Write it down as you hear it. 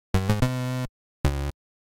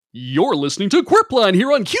You're listening to Qwerpline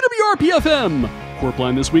here on QWRP-FM.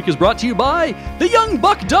 Qwerpline this week is brought to you by the Young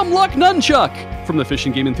Buck Dumb Luck Nunchuck. From the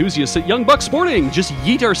fishing game enthusiasts at Young Buck Sporting, just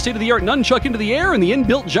yeet our state-of-the-art nunchuck into the air and the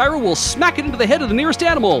inbuilt gyro will smack it into the head of the nearest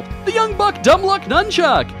animal. The Young Buck Dumb Luck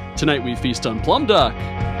Nunchuck. Tonight we feast on plum duck.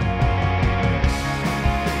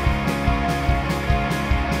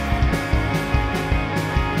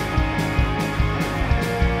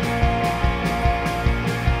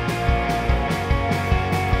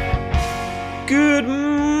 Good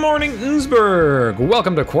morning, Innsbruck.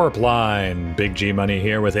 Welcome to Qwerpline. Big G Money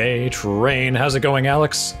here with A Train. How's it going,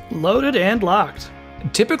 Alex? Loaded and locked.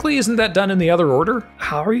 Typically, isn't that done in the other order?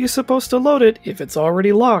 How are you supposed to load it if it's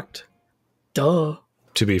already locked? Duh.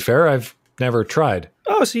 To be fair, I've never tried.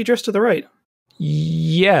 Oh, so you dressed to the right.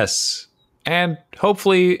 Yes. And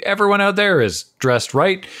hopefully everyone out there is dressed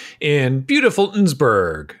right in beautiful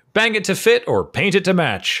Innsbruck. Bang it to fit or paint it to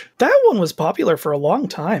match. That one was popular for a long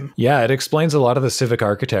time. Yeah, it explains a lot of the civic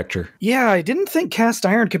architecture. Yeah, I didn't think cast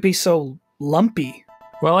iron could be so lumpy.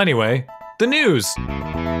 Well, anyway, the news.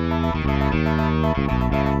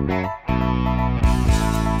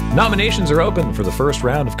 Nominations are open for the first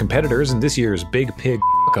round of competitors in this year's Big Pig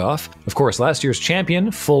Off. Of course, last year's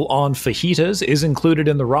champion, Full On Fajitas, is included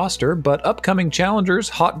in the roster, but upcoming challengers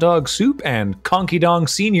Hot Dog Soup and Conky Dong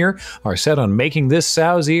Sr. are set on making this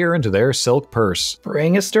sow's ear into their silk purse.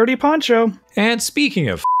 Bring a sturdy poncho. And speaking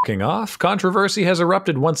of f***ing off, controversy has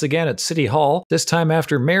erupted once again at City Hall, this time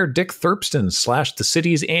after Mayor Dick Thurpston slashed the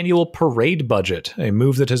city's annual parade budget, a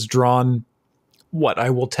move that has drawn what I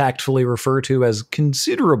will tactfully refer to as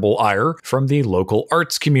considerable ire from the local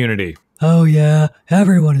arts community. Oh yeah,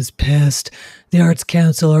 everyone is pissed. The Arts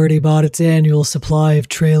Council already bought its annual supply of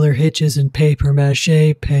trailer hitches and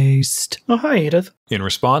papier-mâché paste. Oh, hi, Edith. In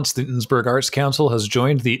response, the Innsbruck Arts Council has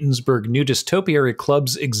joined the Innsbruck New Dystopiary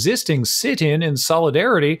Club's existing sit-in in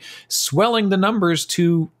solidarity, swelling the numbers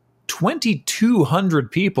to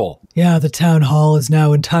 2,200 people. Yeah, the town hall is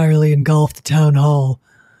now entirely engulfed the town hall.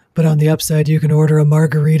 But on the upside, you can order a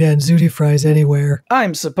margarita and ziti fries anywhere.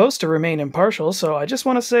 I'm supposed to remain impartial, so I just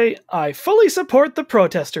want to say I fully support the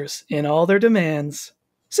protesters in all their demands.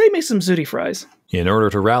 Save me some ziti fries. In order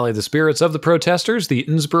to rally the spirits of the protesters, the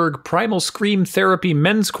Innsbruck Primal Scream Therapy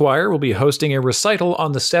Men's Choir will be hosting a recital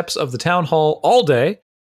on the steps of the town hall all day.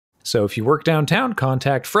 So if you work downtown,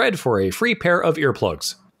 contact Fred for a free pair of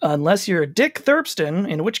earplugs. Unless you're Dick Thurpston,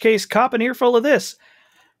 in which case cop an earful of this.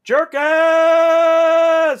 Jerkus!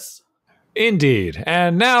 Indeed.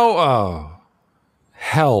 And now,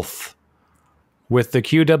 health. With the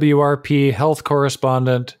QWRP health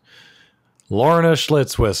correspondent, Lorna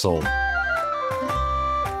Schlitzwhistle.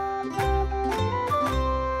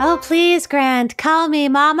 Oh, please, Grant, call me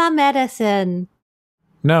Mama Medicine.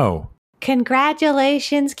 No.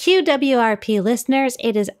 Congratulations, QWRP listeners.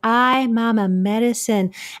 It is I, Mama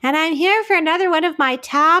Medicine, and I'm here for another one of my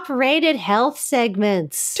top-rated health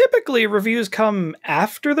segments. Typically, reviews come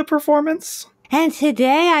after the performance. And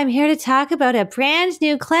today I'm here to talk about a brand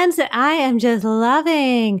new cleanse that I am just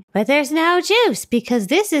loving. But there's no juice because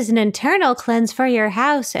this is an internal cleanse for your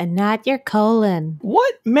house and not your colon.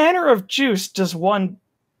 What manner of juice does one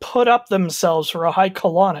put up themselves for a high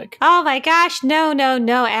colonic? Oh my gosh, no,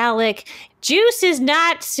 Alec. Juice is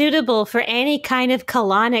not suitable for any kind of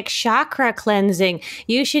colonic chakra cleansing.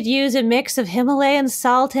 You should use a mix of Himalayan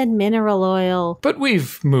salt and mineral oil. But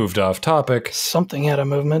we've moved off topic. Something had a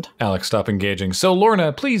movement. Alex, stop engaging. So,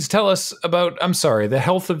 Lorna, please tell us about, the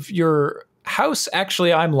health of your house.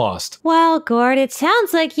 Actually, I'm lost. Well, Gord, it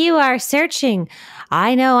sounds like you are searching.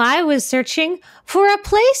 I know I was searching for a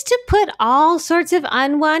place to put all sorts of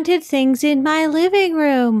unwanted things in my living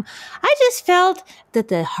room. I just felt that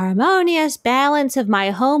the harmonious balance of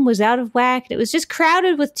my home was out of whack. It was just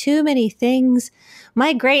crowded with too many things.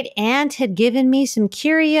 My great aunt had given me some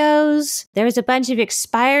curios. There was a bunch of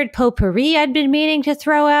expired potpourri I'd been meaning to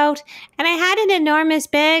throw out. And I had an enormous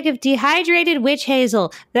bag of dehydrated witch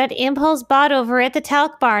hazel that Impulse bought over at the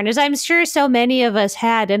talc barn, as I'm sure so many of us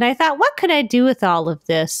had. And I thought, what could I do with all of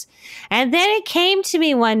this? And then it came to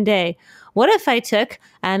me one day. What if I took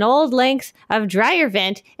an old length of dryer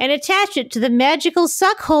vent and attached it to the magical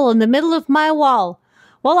suck hole in the middle of my wall?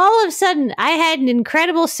 Well, all of a sudden, I had an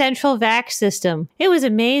incredible central vac system. It was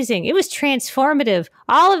amazing. It was transformative.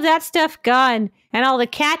 All of that stuff gone. And all the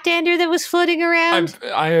cat dander that was floating around.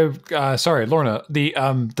 Sorry, Lorna.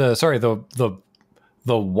 The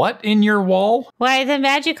what in your wall? Why, the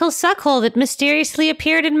magical suck hole that mysteriously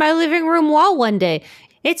appeared in my living room wall one day.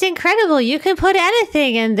 It's incredible. You can put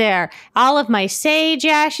anything in there. All of my sage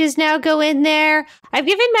ashes now go in there. I've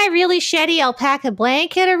given my really shitty alpaca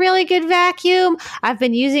blanket a really good vacuum. I've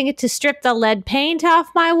been using it to strip the lead paint off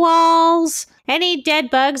my walls. Any dead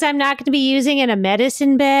bugs I'm not going to be using in a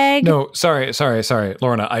medicine bag. No, sorry,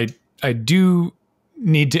 Lorna. I do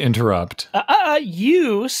need to interrupt.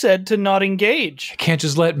 You said to not engage. I can't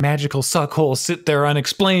just let magical suckholes sit there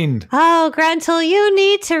unexplained. Oh, Gruntle, you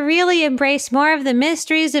need to really embrace more of the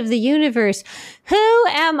mysteries of the universe. Who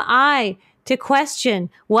am I to question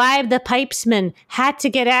why the pipesman had to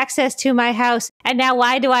get access to my house, and now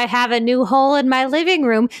why do I have a new hole in my living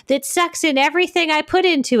room that sucks in everything I put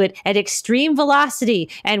into it at extreme velocity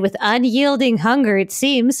and with unyielding hunger, it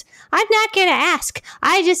seems. I'm not going to ask.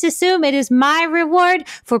 I just assume it is my reward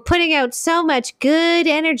for putting out so much good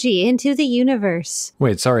energy into the universe.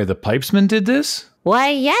 Wait, sorry, the pipesman did this? Why,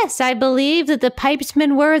 yes, I believe that the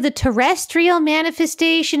pipesmen were the terrestrial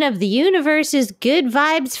manifestation of the universe's good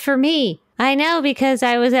vibes for me. I know because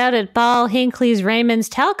I was out at Ball Hinckley's Raymond's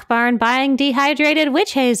Talc Barn buying dehydrated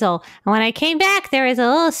witch hazel. And when I came back, there was a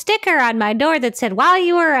little sticker on my door that said, "While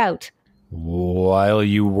you were out." While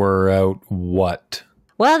you were out what?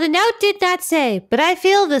 Well, the note did not say, but I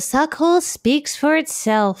feel the suckhole speaks for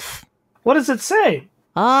itself. What does it say?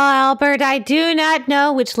 Oh, Albert, I do not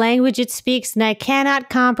know which language it speaks, and I cannot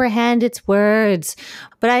comprehend its words.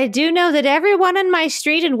 But I do know that everyone on my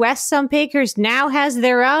street in West Sumpacres now has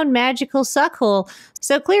their own magical suckhole.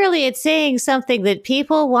 So clearly it's saying something that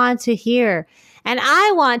people want to hear. And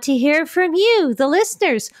I want to hear from you, the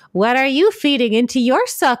listeners. What are you feeding into your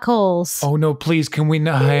suckholes? Oh, no, please, can we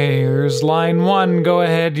not? Here's line 1. Go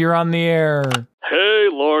ahead, you're on the air. Hey,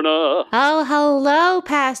 Lorna. Oh, hello,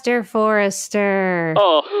 Pastor Forrester.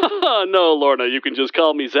 Oh, no, Lorna, you can just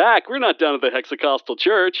call me Zach. We're not down at the Hexacostal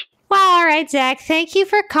Church. Well, all right, Zach, thank you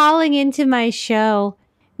for calling into my show.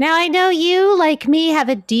 Now, I know you, like me, have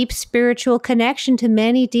a deep spiritual connection to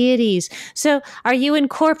many deities. So, are you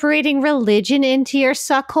incorporating religion into your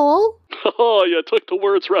suckhole? Oh, you took the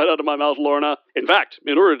words right out of my mouth, Lorna. In fact,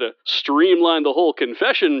 in order to streamline the whole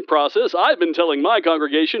confession process, I've been telling my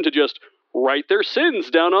congregation to just write their sins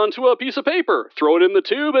down onto a piece of paper, throw it in the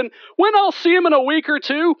tube, and when I'll see them in a week or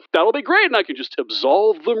two, that'll be great, and I can just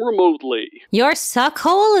absolve them remotely. Your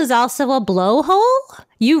suckhole is also a blowhole?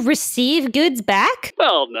 You receive goods back?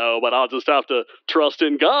 Well, no, but I'll just have to trust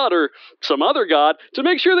in God or some other God to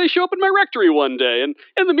make sure they show up in my rectory one day, and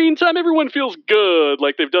in the meantime, everyone feels good,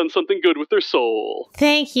 like they've done something good with their soul.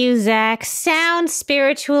 Thank you, Zach. Sound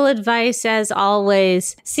spiritual advice as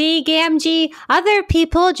always. See, Gamgee, other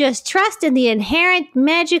people just trust in the inherent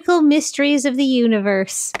magical mysteries of the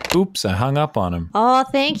universe. Oops, I hung up on him. Oh,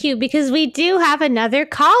 thank you, because we do have another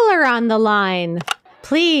caller on the line.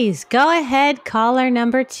 Please, go ahead, caller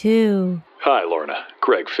number 2. Hi, Lorna.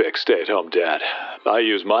 Craig Fick, stay-at-home dad. I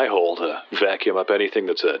use my hole to vacuum up anything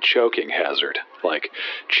that's a choking hazard, like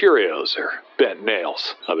Cheerios or bent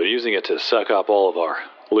nails. I've been using it to suck up all of our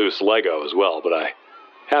loose Lego as well, but I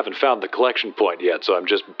haven't found the collection point yet, so I'm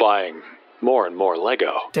just buying more and more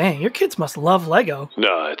Lego. Dang, your kids must love Lego.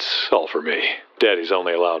 No, it's all for me. Daddy's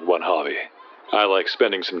only allowed one hobby. I like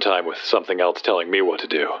spending some time with something else telling me what to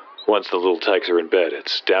do. Once the little tykes are in bed,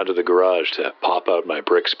 it's down to the garage to pop out my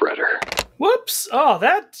brick spreader. Whoops! Oh,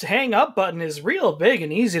 that hang up button is real big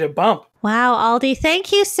and easy to bump. Wow, Aldi,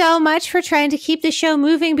 thank you so much for trying to keep the show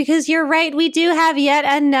moving because you're right, we do have yet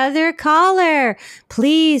another caller.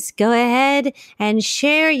 Please go ahead and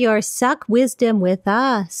share your suck wisdom with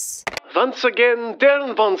us. Once again,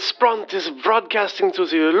 Darren Von Spront is broadcasting to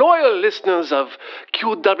the loyal listeners of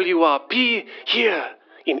QWRP here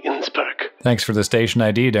in Innsbruck. Thanks for the station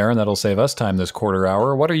ID, Darren. That'll save us time this quarter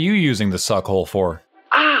hour. What are you using the suckhole for?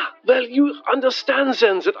 Well, you understand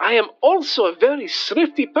then that I am also a very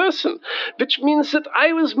thrifty person, which means that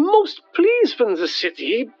I was most pleased when the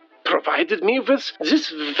city provided me with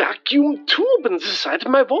this vacuum tube in the side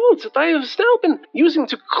of my wall that I have now been using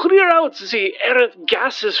to clear out the errant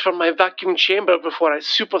gases from my vacuum chamber before I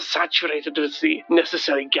supersaturated with the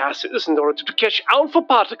necessary gases in order to catch alpha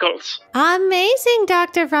particles. Amazing,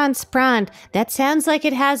 Dr. Von Sprant. That sounds like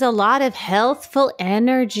it has a lot of healthful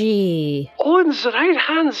energy. Oh, in the right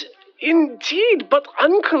hands, indeed, but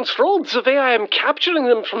uncontrolled the way I am capturing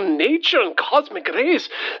them from nature and cosmic rays,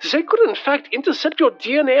 they could in fact intercept your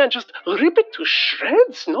DNA and just rip it to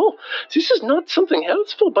shreds. No, this is not something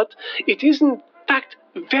healthful, but it is in fact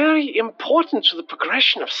very important to the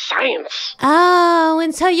progression of science. Oh,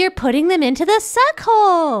 and so you're putting them into the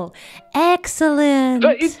suckhole. Excellent.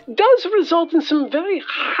 But it does result in some very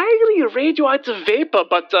highly radioactive vapor,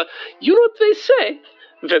 but you know what they say?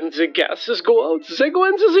 When the gases go out, they go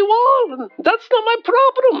into the wall, and that's not my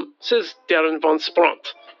problem, says Darren von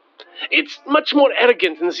Spront. It's much more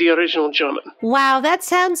arrogant than the original German. Wow, that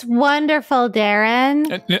sounds wonderful,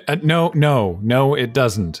 Darren. No, it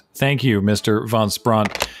doesn't. Thank you, Mr. von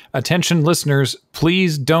Spront. Attention listeners,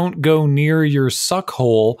 please don't go near your suck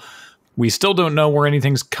hole. We still don't know where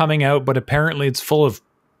anything's coming out, but apparently it's full of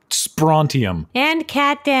Sprontium. And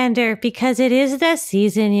cat dander, because it is the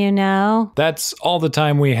season, you know. That's all the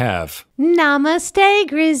time we have. Namaste,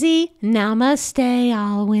 Grizzy. Namaste,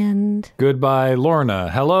 Allwind. Goodbye,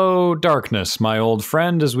 Lorna. Hello, darkness, my old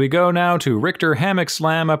friend, as we go now to Richter Hammock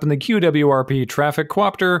Slam up in the QWRP Traffic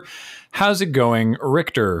Quopter. How's it going,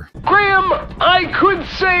 Richter? Graham, I could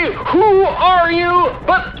say, who are you?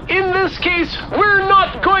 But in this case, we're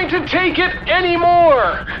not going to take it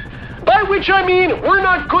anymore. By which I mean, we're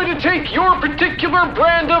not going to take your particular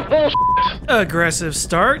brand of bullshit. Aggressive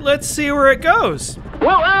start. Let's see where it goes.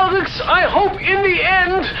 Well, Alex, I hope in the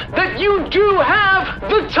end that you do have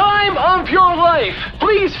the time of your life.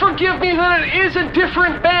 Please forgive me that it is a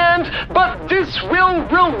different band, but this will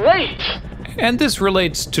relate. And this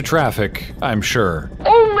relates to traffic, I'm sure.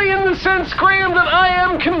 Only in the sense, Graham, that I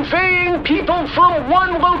am conveying people from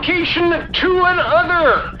one location to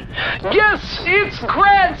another. Yes, it's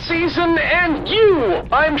grad season, and you,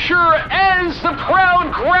 I'm sure, as the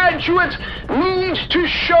proud graduate, need to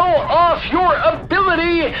show off your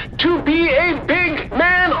ability to be a big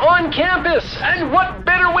man on campus. And what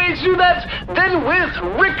better way to do that than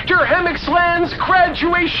with Richter Hammocksland's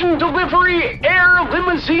graduation delivery air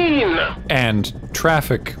limousine? And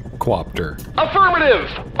traffic quopter. Affirmative.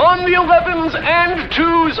 On the 11s and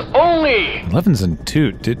 2s only. 11s and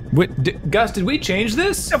 2. Gus, did we change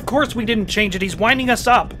this? Of course we didn't change it. He's winding us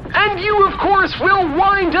up. And you, of course, will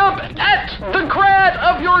wind up at the grad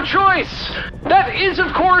of your choice. That is,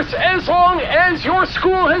 of course, as long as your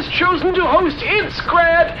school has chosen to host its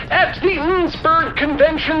grad at the Innsbruck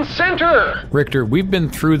Convention Center. Richter, we've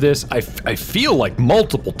been through this, I feel like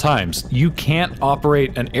multiple times. You can't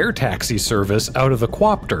operate an air taxi service out of a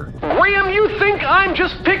quopter. Graham, you think I'm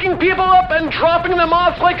just picking people up and dropping them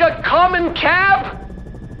off like a common cab?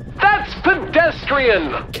 That's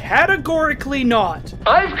pedestrian. Categorically not.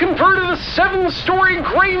 I've converted a 7-story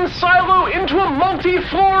grain silo into a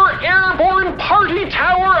multi-floor airborne party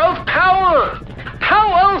tower of power.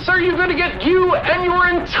 How else are you going to get you and your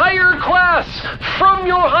entire class from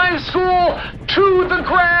your high school to the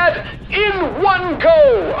grad in one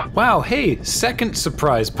go? Wow, hey, second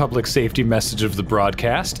surprise public safety message of the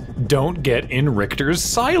broadcast. Don't get in Richter's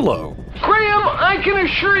silo. Graham, I can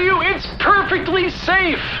assure you it's perfectly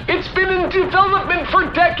safe. It's been in development for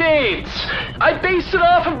decades. I based it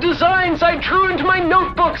off of designs I drew into my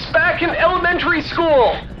notebooks back in elementary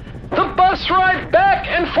school. The bus ride back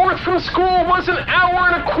and forth from school was an hour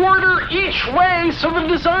and a quarter each way, so the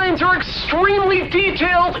designs are extremely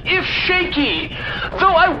detailed, if shaky.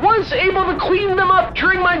 Though I was able to clean them up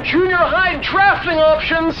during my junior high drafting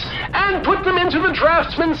options and put them into the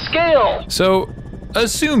draftsman scale. So,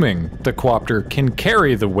 assuming the quopter can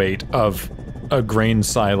carry the weight of a grain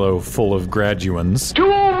silo full of graduands.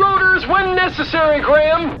 Dual rotors when necessary,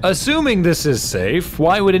 Graham. Assuming this is safe,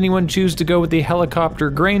 why would anyone choose to go with the helicopter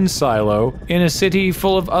grain silo in a city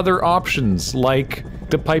full of other options, like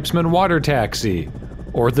the Pipesman water taxi,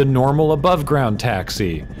 or the normal above-ground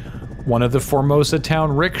taxi, one of the Formosa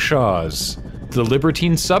town rickshaws? The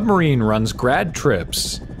Libertine submarine runs grad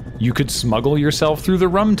trips. You could smuggle yourself through the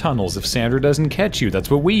rum tunnels if Sandra doesn't catch you. That's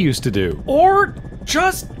what we used to do. Or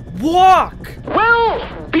just walk.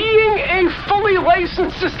 Well, being a fully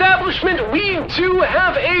licensed establishment, we do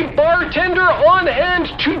have a bartender on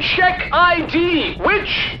hand to check ID,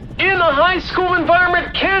 which in a high school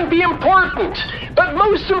environment can be important. But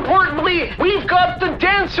most importantly, we've got the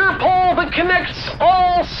dancer pole that connects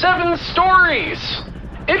all 7 stories.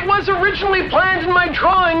 It was originally planned in my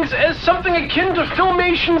drawings as something akin to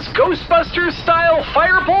Filmation's Ghostbusters-style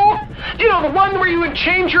fire pole. You know, the one where you would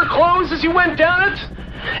change your clothes as you went down it.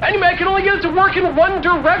 Anyway, I can only get it to work in one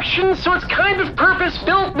direction, so it's kind of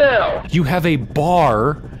purpose-built now. You have a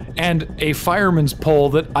bar and a fireman's pole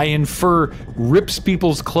that I infer rips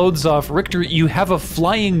people's clothes off. Richter, you have a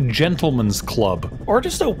flying gentleman's club. Or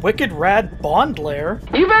just a wicked rad bond lair.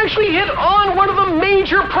 You've actually hit on one of the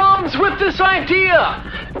major problems with this idea.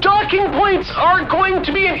 Docking points are going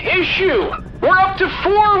to be an issue. We're up to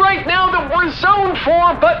 4 right now that we're zoned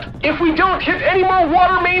for, but if we don't hit any more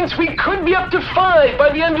water mains, we could be up to 5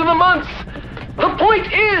 by the end of the month. The point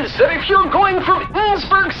is that if you're going from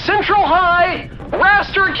Innsbruck Central High,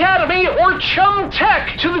 Raster Academy, or Chum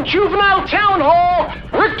Tech to the Juvenile Town Hall,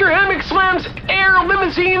 Richter Hammock Slam's air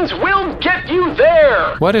limousines will get you there.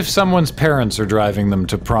 What if someone's parents are driving them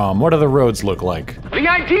to prom? What do the roads look like? The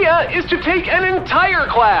idea is to take an entire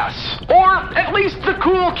class, or at least the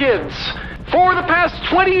cool kids. For the past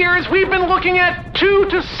 20 years, we've been looking at 2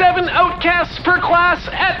 to 7 outcasts per class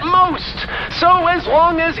at most. So as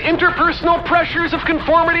long as interpersonal pressures of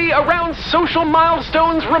conformity around social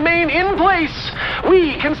milestones remain in place,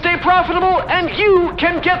 we can stay profitable and you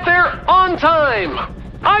can get there on time.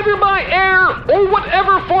 Either by air or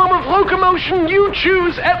whatever form of locomotion you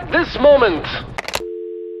choose at this moment.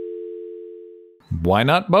 Why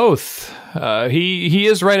not both? He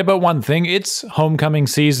is right about one thing. It's homecoming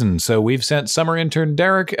season, so we've sent summer intern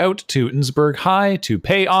Derek out to Innsbruck High to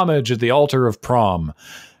pay homage at the altar of prom.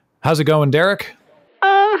 How's it going, Derek?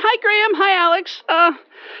 Hi, Graham. Hi, Alex.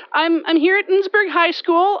 I'm here at Innsbruck High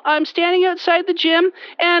School. I'm standing outside the gym,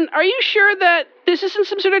 and are you sure that this isn't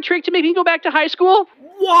some sort of trick to make me go back to high school?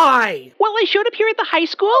 Why? Well, I showed up here at the high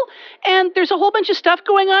school, and there's a whole bunch of stuff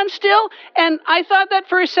going on still, and I thought that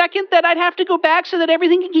for a second that I'd have to go back so that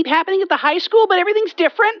everything can keep happening at the high school, but everything's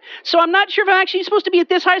different, so I'm not sure if I'm actually supposed to be at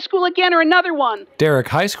this high school again or another one. Derek,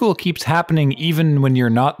 high school keeps happening even when you're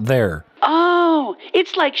not there. Oh,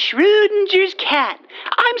 it's like Schrödinger's cat.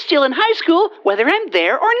 I'm still in high school, whether I'm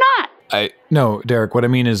there or not. No, Derek, what I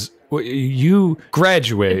mean is, you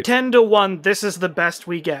graduate. 10 to 1, this is the best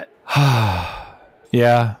we get.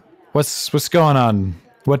 Yeah. What's going on?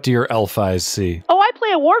 What do your elf eyes see? Oh, I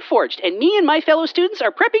play a Warforged, and me and my fellow students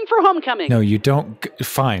are prepping for homecoming. No, you don't.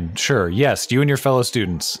 Fine, sure, yes, you and your fellow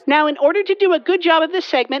students. Now, in order to do a good job of this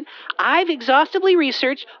segment, I've exhaustively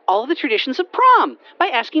researched all of the traditions of prom by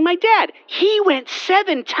asking my dad. He went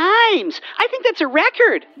 7 times. I think that's a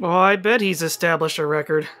record. Oh, I bet he's established a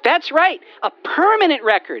record. That's right, a permanent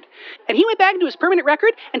record. And he went back into his permanent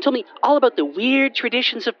record and told me all about the weird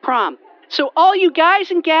traditions of prom. So all you guys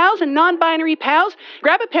and gals and non-binary pals,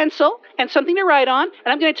 grab a pencil and something to write on,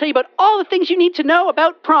 and I'm going to tell you about all the things you need to know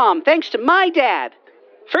about prom, thanks to my dad.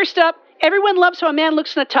 First up, everyone loves how a man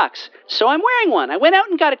looks in a tux, so I'm wearing one. I went out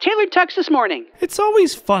and got a tailored tux this morning. It's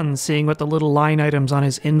always fun seeing what the little line items on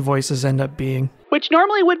his invoices end up being. Which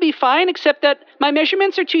normally would be fine, except that my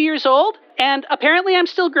measurements are 2 years old, and apparently I'm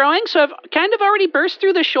still growing, so I've kind of already burst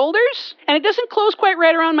through the shoulders, and it doesn't close quite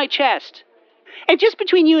right around my chest. And just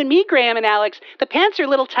between you and me, Graham and Alex, the pants are a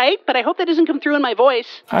little tight, but I hope that doesn't come through in my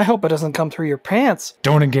voice. I hope it doesn't come through your pants.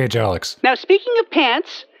 Don't engage, Alex. Now, speaking of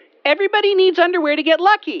pants, everybody needs underwear to get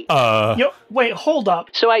lucky. Yo, wait, hold up.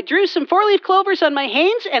 So I drew some 4-leaf clovers on my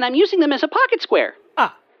Hanes, and I'm using them as a pocket square.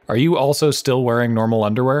 Are you also still wearing normal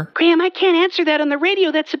underwear? Graham, I can't answer that on the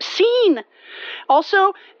radio. That's obscene.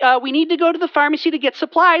 Also, we need to go to the pharmacy to get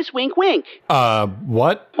supplies. Wink, wink.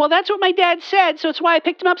 What? Well, that's what my dad said, so it's why I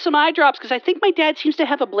picked him up some eye drops, because I think my dad seems to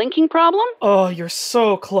have a blinking problem. Oh, you're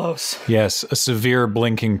so close. Yes, a severe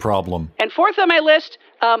blinking problem. And fourth on my list,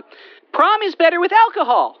 prom is better with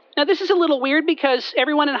alcohol. Now, this is a little weird because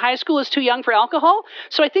everyone in high school is too young for alcohol,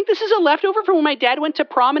 so I think this is a leftover from when my dad went to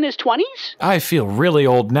prom in his 20s. I feel really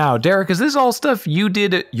old now. Derek, is this all stuff you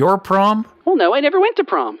did at your prom? Well, no, I never went to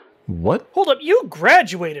prom. What? Hold up, you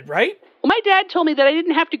graduated, right? Well, my dad told me that I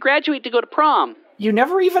didn't have to graduate to go to prom. You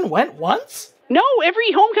never even went once? No,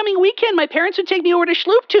 every homecoming weekend, my parents would take me over to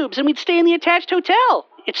Schloop Tubes and we'd stay in the attached hotel.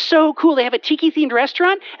 It's so cool. They have a tiki-themed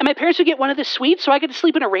restaurant, and my parents would get one of the suites so I get to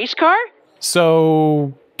sleep in a race car.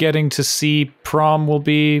 So, getting to see prom will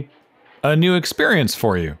be a new experience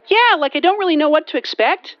for you. Yeah, like I don't really know what to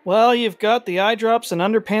expect. Well, you've got the eye drops and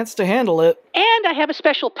underpants to handle it. And I have a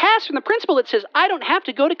special pass from the principal that says I don't have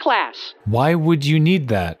to go to class. Why would you need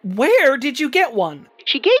that? Where did you get one?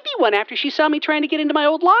 She gave me one after she saw me trying to get into my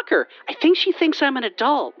old locker. I think she thinks I'm an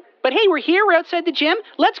adult. But hey, we're here, we're outside the gym.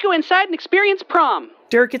 Let's go inside and experience prom.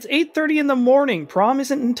 Derek, it's 8:30 in the morning. Prom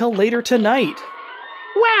isn't until later tonight.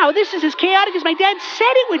 Wow, this is as chaotic as my dad said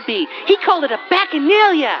it would be. He called it a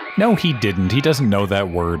bacchanalia. No, he didn't. He doesn't know that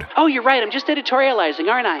word. Oh, you're right. I'm just editorializing,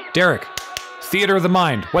 aren't I? Derek, theater of the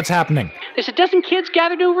mind. What's happening? There's a dozen kids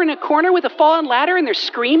gathered over in a corner with a fallen ladder, and they're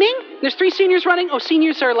screaming. There's 3 seniors running. Oh,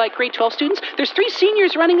 seniors are like grade 12 students. There's 3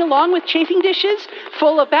 seniors running along with chafing dishes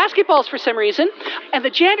full of basketballs for some reason. And the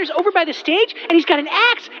janitor's over by the stage, and he's got an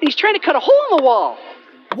axe, and he's trying to cut a hole in the wall.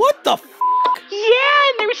 What the f***? Yeah,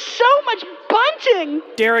 and there's so much bunting.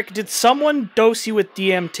 Derek, did someone dose you with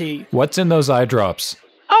DMT? What's in those eye drops?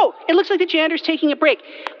 Oh, it looks like the janitor's taking a break.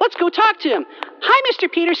 Let's go talk to him. Hi,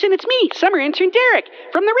 Mr. Peterson, it's me, summer intern Derek,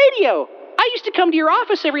 from the radio. I used to come to your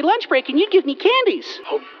office every lunch break and you'd give me candies.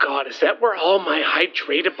 Oh, God, is that where all my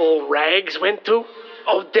hydratable rags went to?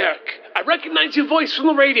 Oh, Derek, I recognize your voice from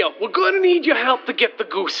the radio. We're going to need your help to get the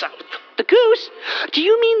Goose out. The Goose? Do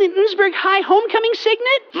you mean the Innsbruck High homecoming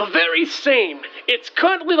signet? The very same. It's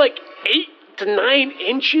currently like 8 to 9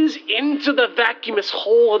 inches into the vacuumous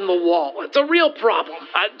hole in the wall. It's a real problem.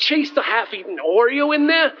 I chased a half-eaten Oreo in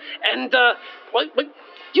there, and,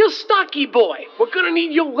 you're stocky boy. We're gonna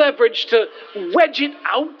need your leverage to wedge it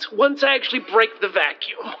out once I actually break the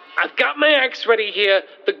vacuum. I've got my axe ready here.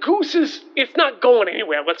 The Goose it's not going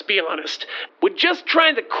anywhere, let's be honest. We're just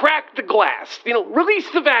trying to crack the glass. Release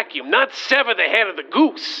the vacuum, not sever the head of the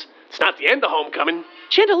Goose. It's not the end of homecoming.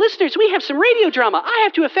 Gentle listeners, we have some radio drama. I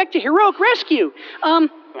have to effect a heroic rescue. All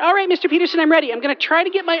right, Mr. Peterson, I'm ready. I'm going to try to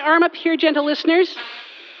get my arm up here, gentle listeners.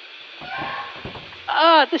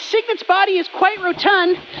 The Cygnet's body is quite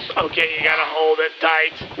rotund. Okay, you gotta hold it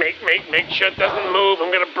tight. Make sure it doesn't move.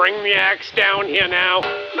 I'm gonna bring the axe down here now.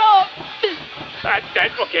 No!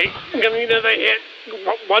 Okay, I'm gonna need another hit.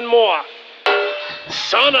 One more.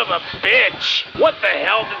 Son of a bitch! What the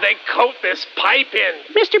hell did they coat this pipe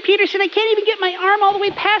in? Mr. Peterson, I can't even get my arm all the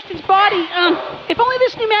way past its body. If only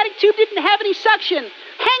this pneumatic tube didn't have any suction.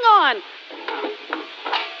 Hang on.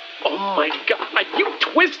 Oh my God, are you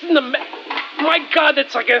twisting the My God,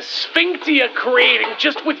 that's like a sphinx you're creating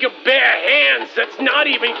just with your bare hands. That's not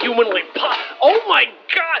even humanly possible. Oh my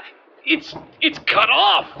God, it's cut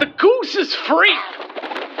off. The Goose is free.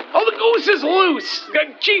 Oh, the Goose is loose.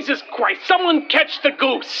 Jesus Christ, someone catch the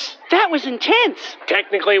Goose. That was intense.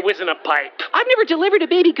 Technically, it wasn't a pipe. I've never delivered a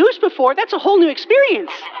baby goose before. That's a whole new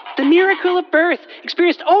experience. The miracle of birth,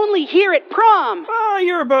 experienced only here at prom. Oh,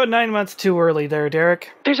 you're about 9 months too early there,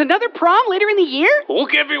 Derek. There's another prom later in the year?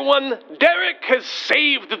 Look, everyone, Derek has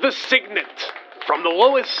saved the Cygnet. From the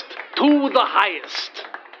lowest to the highest.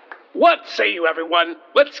 What say you, everyone?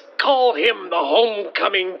 Let's call him the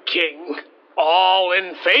homecoming king. All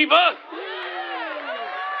in favor?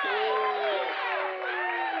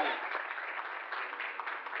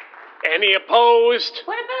 Any opposed?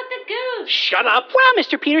 What about the Goose? Shut up. Wow,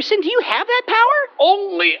 Mr. Peterson, do you have that power?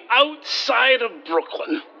 Only outside of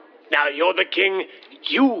Brooklyn. Now you're the king.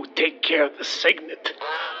 You take care of the Cygnet.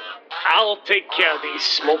 I'll take care of these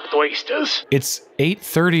smoked oysters. It's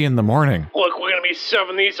 8:30 in the morning. Look, we're gonna be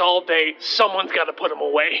serving these all day. Someone's gotta put them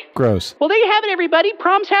away. Gross. Well, there you have it, everybody.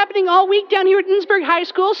 Prom's happening all week down here at Innsbruck High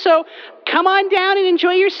School, so come on down and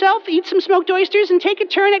enjoy yourself, eat some smoked oysters, and take a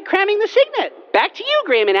turn at cramming the Cygnet. Back to you,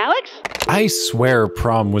 Graham and Alex. I swear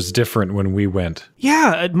prom was different when we went.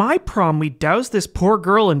 Yeah, at my prom, we doused this poor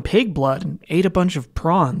girl in pig blood and ate a bunch of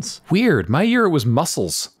prawns. Weird. My year it was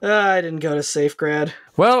mussels. I didn't go to safe grad.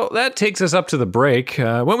 Well, that takes us up to the break.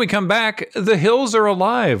 When we come back, the hills are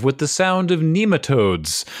alive with the sound of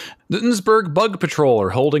nematodes. The Innsbruck Bug Patrol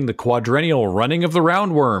are holding the quadrennial running of the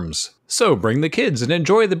roundworms. So bring the kids and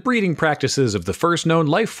enjoy the breeding practices of the first known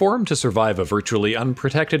life form to survive a virtually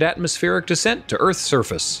unprotected atmospheric descent to Earth's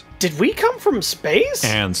surface. Did we come from space?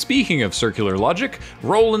 And speaking of circular logic,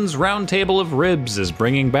 Roland's Round Table of Ribs is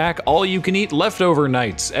bringing back all-you-can-eat leftover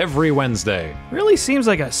nights every Wednesday. Really seems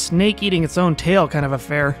like a snake eating its own tail kind of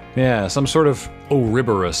affair. Yeah, some sort of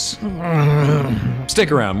Ouroboros.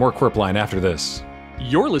 Stick around, more Qwerpline after this.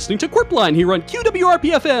 You're listening to Qwerpline here on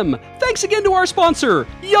QWRP-FM. Thanks again to our sponsor,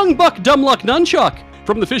 Young Buck Dumb Luck Nunchuck.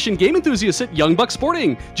 From the fish and game enthusiasts at Young Buck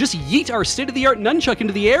Sporting, just yeet our state-of-the-art nunchuck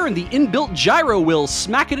into the air and the inbuilt gyro will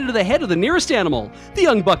smack it into the head of the nearest animal. The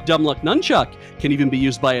Young Buck Dumb Luck Nunchuck can even be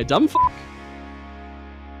used by a dumb fuck.